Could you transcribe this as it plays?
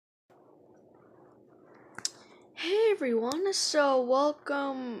Hey everyone, so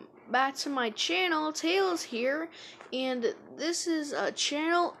welcome back to my channel. Tails here, and this is a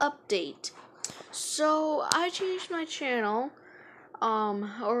channel update. So I changed my channel,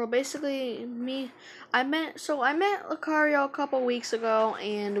 or basically I met Lucario a couple weeks ago,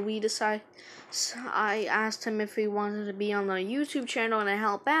 and I asked him if he wanted to be on the YouTube channel and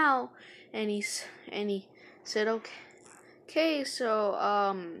help out, and he said okay. Okay, so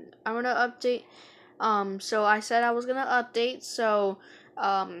I'm gonna update. So I said I was gonna update. So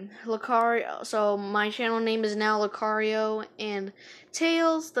Lucario. So my channel name is now Lucario and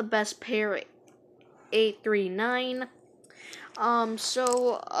Tails, the best pair 839.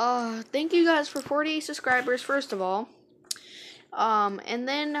 Thank you guys for 48 subscribers first of all. And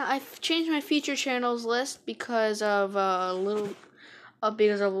then I've changed my feature channels list because of I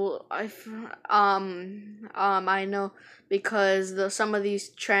know because some of these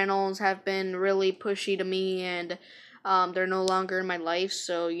channels have been really pushy to me, and they're no longer in my life,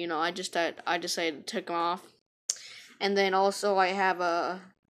 so I decided to take them off. And then also I have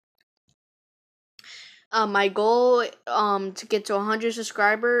my goal to get to 100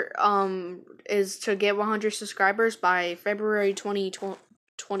 subscriber is to get 100 subscribers by February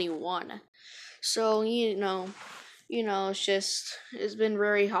 2021. So it's been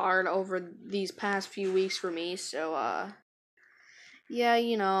very hard over these past few weeks for me. So yeah,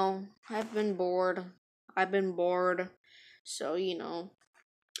 I've been bored. So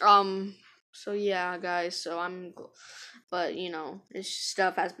so yeah, guys. But this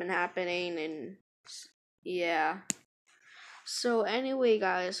stuff has been happening, and yeah. So anyway,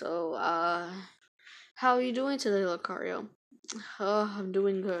 guys. So how are you doing today, Lucario? I'm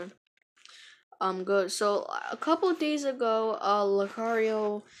doing good. Good. So a couple of days ago,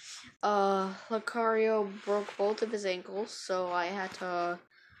 Lucario broke both of his ankles, so I had to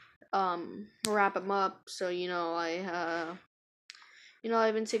wrap him up. So I've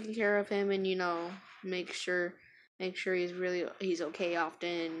been taking care of him, and make sure he's okay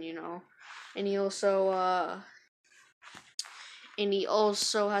often. And he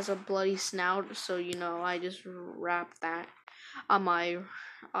also has a bloody snout, so I just wrapped that on my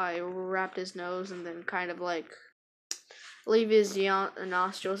I wrapped his nose and then kind of like leave his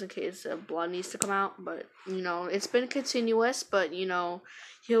nostrils in case blood needs to come out. But it's been continuous, but he'll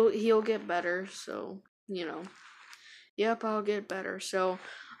get better. So yep, I'll get better. So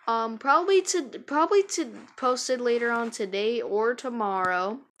probably to post it later on today or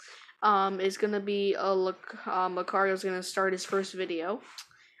tomorrow. Is gonna be a look. Lucario's gonna start his first video.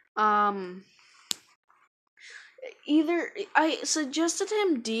 Either I suggested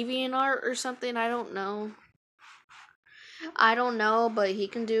him DeviantArt or something. I don't know, but he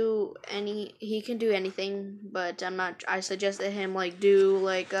can do anything. But I suggested him do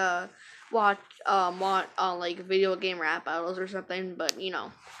watch like video game rap battles or something. But he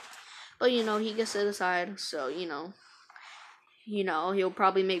gets to decide. So he'll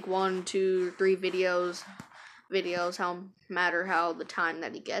probably make 1, 2, 3 videos. How matter how the time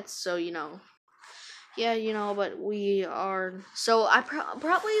that he gets. So yeah, but we are. So I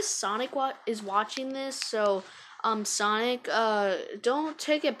probably Sonic is watching this. So Sonic, don't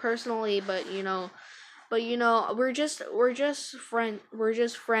take it personally, but we're just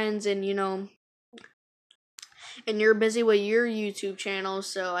friends, and and you're busy with your YouTube channel,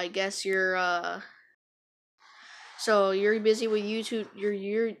 so I guess you're busy with your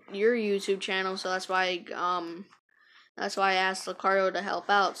YouTube channel, so that's why I asked Lucario to help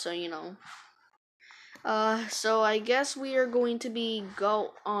out, so so I guess we are going to be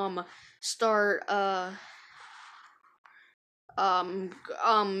start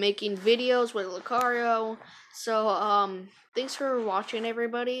making videos with Lucario. So thanks for watching,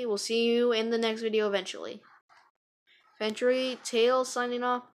 everybody. We'll see you in the next video eventually. Tails signing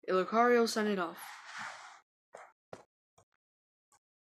off. Lucario signing off.